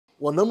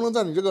我能不能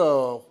在你这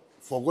个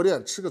火锅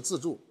店吃个自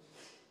助？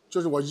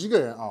就是我一个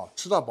人啊，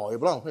吃到饱也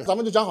不浪费。咱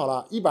们就讲好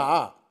了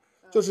，120，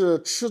就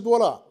是吃多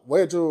了我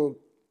也就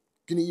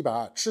给你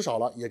120，吃少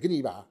了也给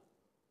你120。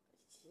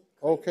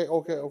OK。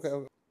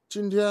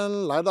今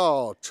天来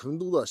到成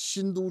都的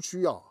新都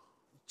区啊，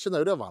现在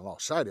有点晚了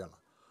，12点了。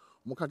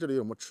我们看这里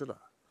有没有吃的，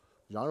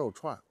羊肉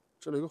串，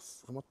这里有个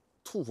什么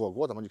兔火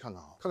锅，咱们去看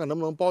看啊，看看能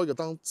不能包一个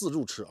当自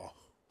助吃啊。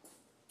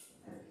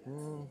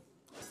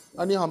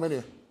哎，你好，美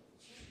女。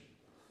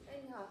哎，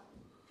你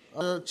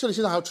好。这里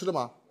现在还有吃的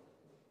吗？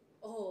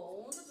哦，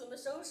我们都准备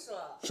收拾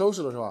了。收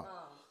拾了是吧？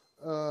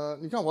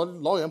你看我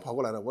老远跑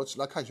过来的，我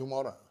来看熊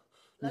猫的。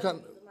你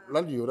看来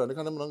旅游的，你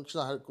看能不能现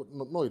在还给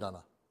我弄一单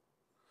呢？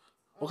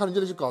我看你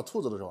这里是搞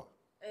兔子的是吧？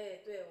哎，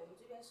对，我们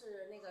这边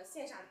是那个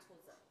现杀的兔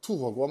子。兔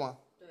火锅吗？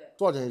对。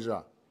多少钱一只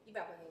啊？100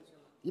块钱一只吗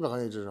？100块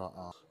钱一只是吧？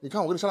啊，你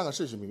看我跟你商量个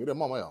事情，有点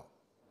冒昧啊。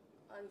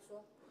你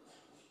说。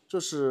就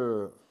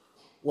是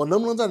我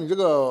能不能在你这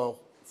个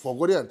火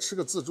锅店吃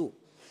个自助？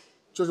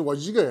就是我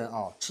一个人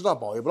啊，吃到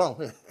饱也不浪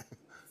费。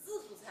自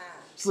助餐。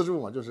自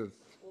助嘛，就是。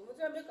我们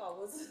这儿没搞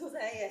过自助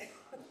餐耶。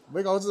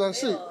没搞过自助餐，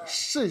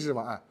试一试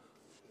嘛，哎。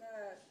那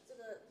这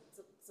个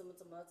怎么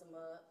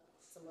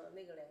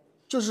那个嘞？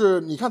就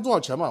是你看多少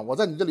钱嘛，我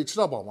在你这里吃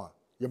到饱嘛，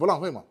也不浪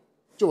费嘛，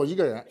就我一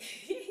个人。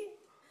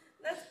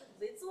那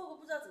没做过，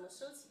不知道怎么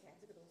收钱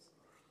这个东西。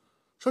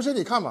收钱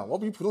你看吧，我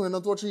比普通人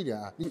能多吃一点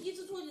啊。你一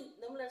只兔子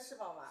能不能吃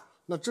饱嘛？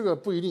那这个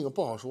不一定，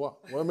不好说，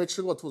我又没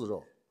吃过兔子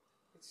肉。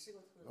没吃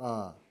过兔子肉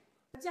啊？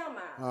这样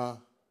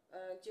嘛，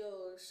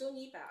就收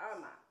你120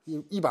嘛。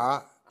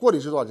100，锅底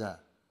是多少钱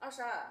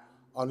？22。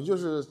啊，你就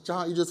是加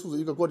上一只兔子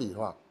一个锅底是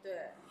吧？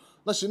对。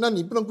那行，那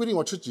你不能规定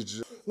我吃几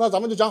只，那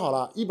咱们就讲好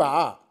了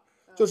，120，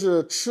就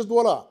是吃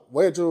多了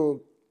我也就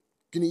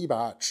给你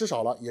120，吃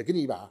少了也给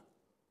你120。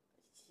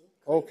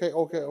OK，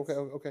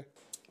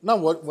 那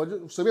我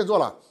就随便做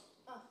了。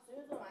随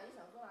便做完，你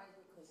想做哪里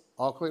都可以。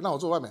好，可以，那我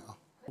坐外面啊。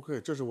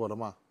OK， 这是我的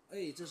吗？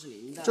哎，这是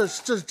您的。这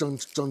是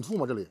整兔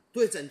吗？这里？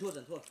对，整兔。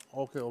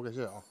OK，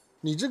谢谢啊。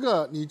你这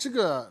个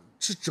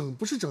是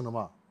不是整的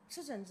吗？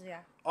是整只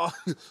呀。啊，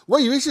我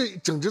以为是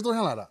整只做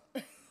上来的。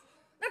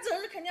那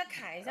整只肯定要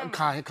砍一下嘛。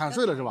砍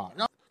碎了是吧？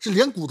然后是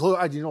连骨头有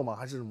爱筋肉吗？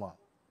还是什么？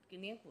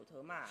连骨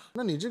头嘛。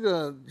那你这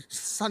个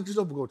3只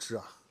都不够吃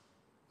啊。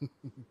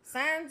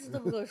3只都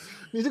不够吃。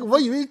你这个我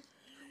以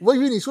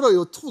为你说的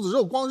有兔子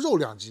肉，光肉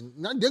2斤，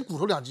那连骨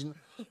头2斤，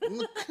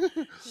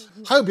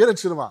还有别的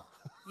吃的吗？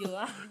有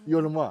啊。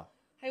有什么？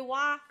还有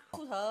蛙、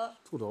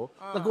兔头。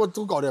那给我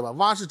都搞点吧。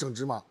蛙是整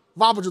只吗？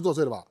蛙不是剁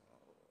碎的吧？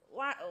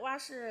蛙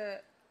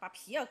是把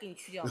皮要给你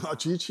去掉。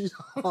去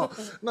掉。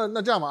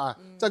那这样吧，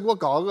再给我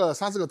搞个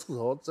3、4个兔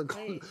头，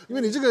因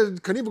为你这个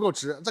肯定不够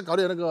吃，再搞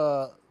点那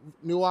个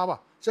牛蛙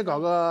吧，先搞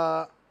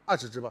个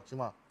20只吧，行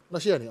吗？那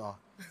谢谢你啊。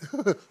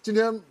今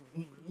天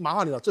麻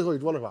烦你了，最后一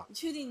桌了是吧？你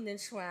确定你能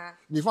吃完？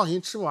你放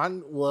心，吃不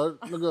完我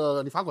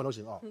你罚款都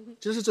行啊。今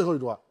天是最后一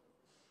桌。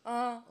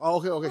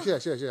OK，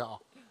 谢谢啊。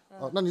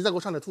那你再给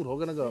我上点兔头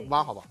跟那个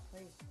蛙好吧？可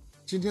以。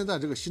今天在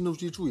这个新都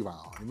区住一晚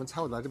啊，你们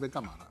猜我来这边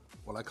干嘛的？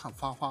我来看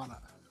发花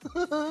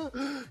的，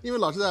因为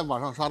老是在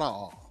网上刷到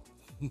啊。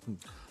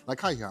来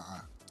看一下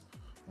啊，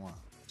哇，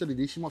这里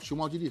离熊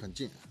猫基地很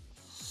近。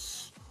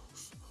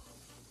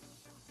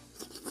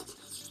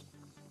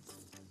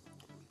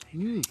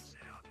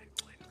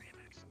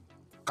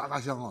嘎嘎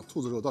香啊！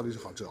兔子肉到底是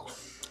好吃啊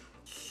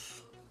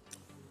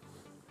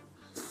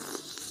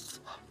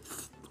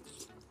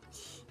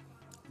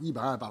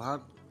！120把它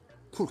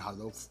裤衩子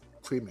都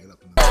吹没了。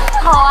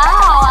好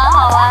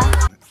玩。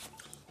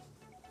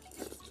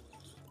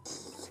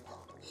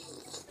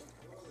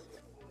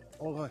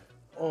OK，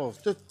 哦，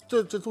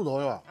这兔头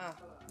是吧？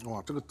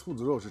哇，这个兔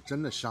子肉是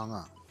真的香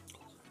啊！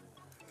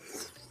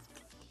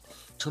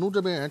成都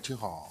这边人挺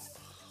好，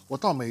我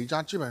到每一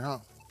家基本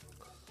上，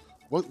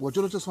我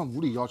觉得这算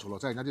无理要求了，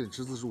在人家这里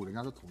吃自助，人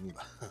家都同意的。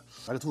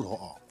来这兔头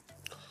啊，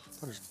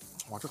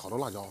哇，这好多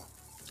辣椒啊！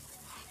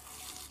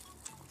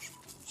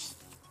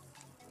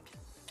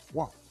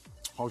哇，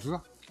好吃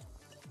啊！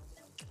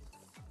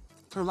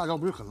这个辣椒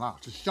不是很辣，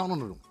是香的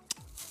那种。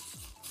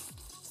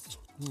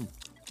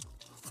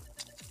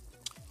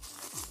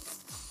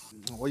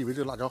我以为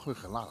这个辣椒会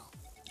很辣的，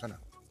看着，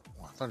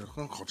哇，但是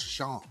很好吃，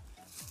香啊！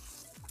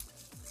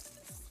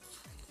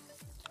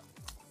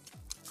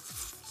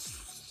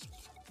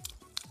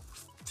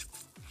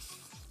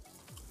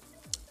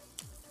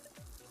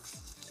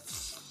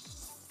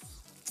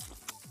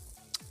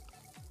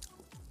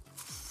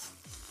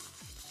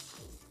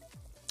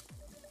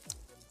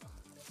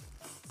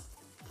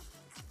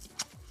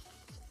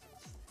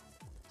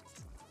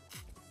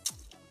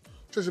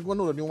这是关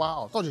注的牛蛙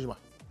啊，倒进去吧。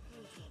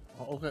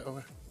OK。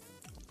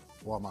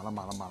哇，满了。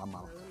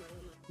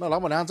那老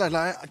板娘再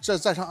上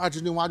2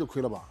只牛蛙就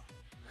亏了吧？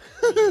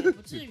也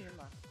不至于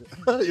嘛。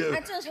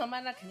按正常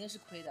卖那肯定是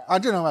亏的。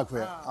按正常卖亏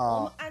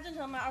我们按正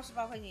常卖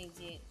28块钱一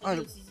斤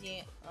，6、7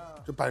斤，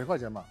就100块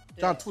钱嘛，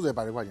加上兔子也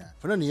100块钱。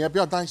反正你也不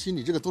要担心，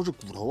你这个都是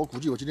骨头，我估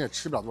计我今天也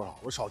吃不了多少，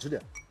我少吃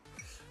点。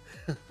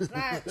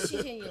那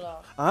谢谢你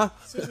了啊，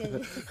谢谢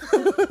你。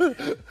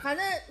反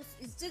正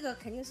这个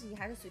肯定是你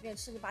还是随便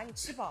吃，你把你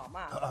吃饱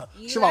嘛。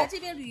你来这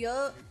边旅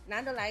游，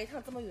难得来一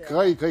趟这么远。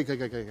可以。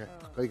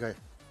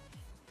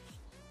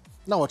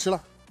那我吃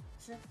了。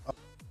吃。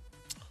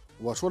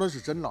我说的是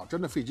真的，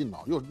真的费劲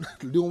脑，又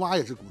牛蛙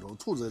也是骨头，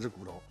兔子也是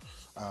骨头，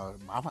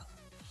麻烦。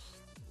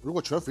如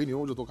果全肥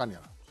牛就多干点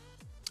了。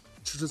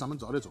吃咱们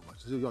早点走吧，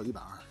这就要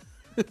120。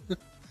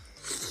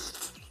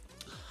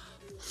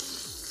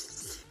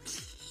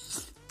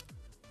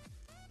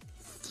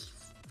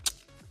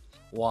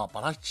哇，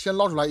把它先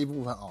捞出来一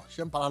部分啊，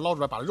先把它捞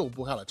出来，把肉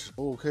剥开来吃。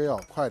OK 啊，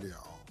快点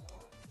啊，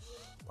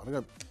把这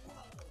个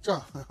这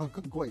样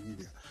更过瘾一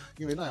点，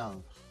因为那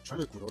样全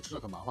是骨头，吃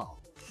的很麻烦啊。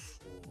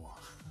哇，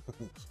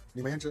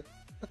你们先吃。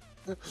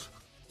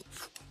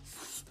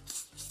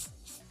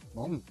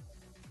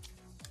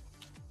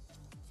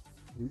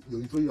有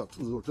一说一啊，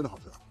兔子肉真的好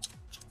吃啊。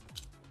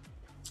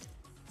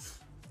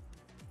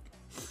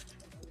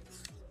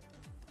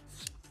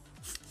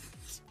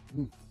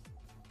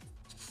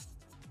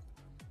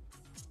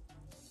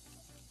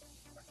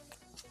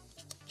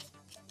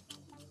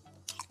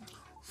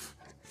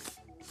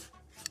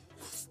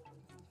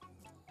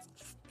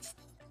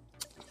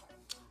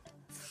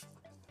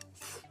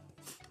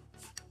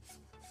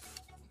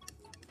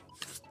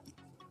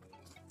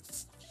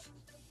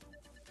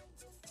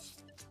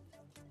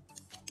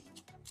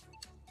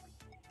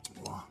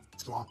哇，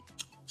爽！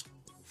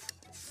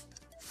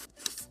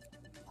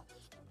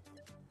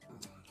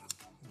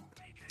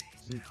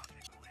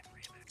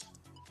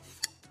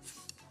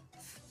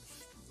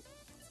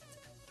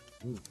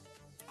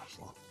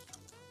爽！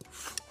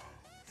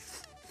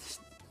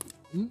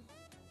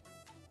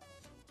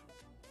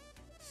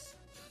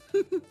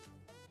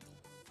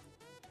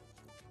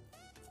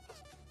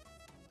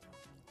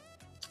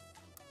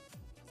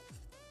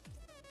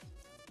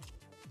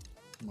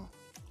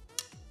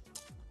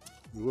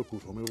有个骨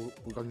头没有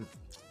剥干净。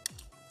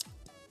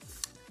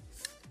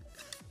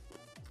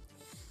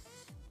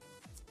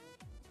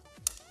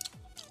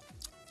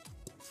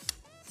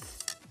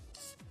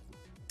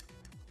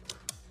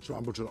吃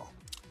完不吃了啊，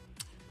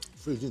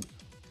费劲。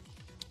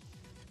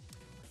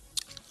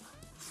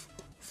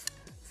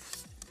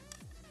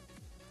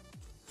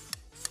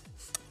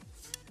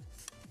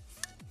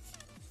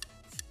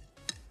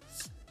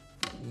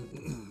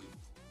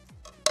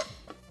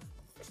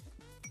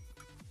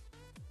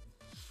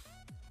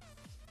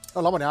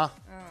那老板娘，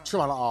吃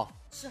完了啊？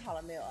吃好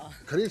了没有啊？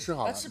肯定吃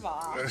好了。要吃饱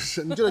啊？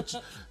是，你觉得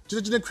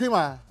今天亏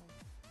吗？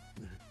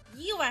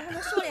你一晚上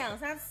能说2、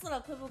3次了，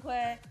亏不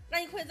亏？那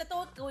你亏再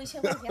多给我1000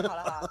块钱好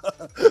了哈。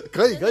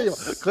可以。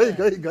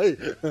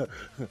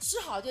吃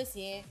好就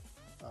行。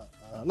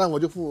那我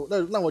就付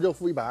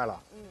120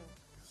了。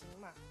行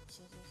嘛，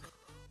行。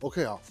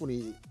OK 啊，付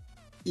你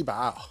120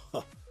啊。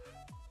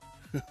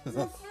怎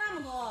么付那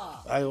么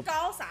多？哎呦，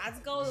搞啥子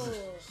搞哟？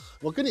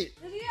我跟你。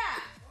你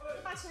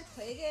把钱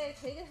退给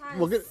他。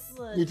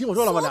你听我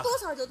说，老板娘，多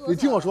少就多少。你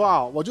听我说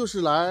啊，我就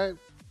是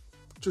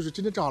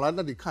今天正好来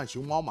那里看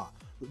熊猫嘛，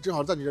正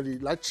好在你这里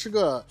来吃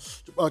个，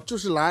就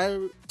是来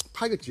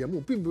拍个节目，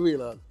并不为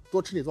了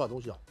多吃你多少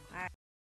东西啊。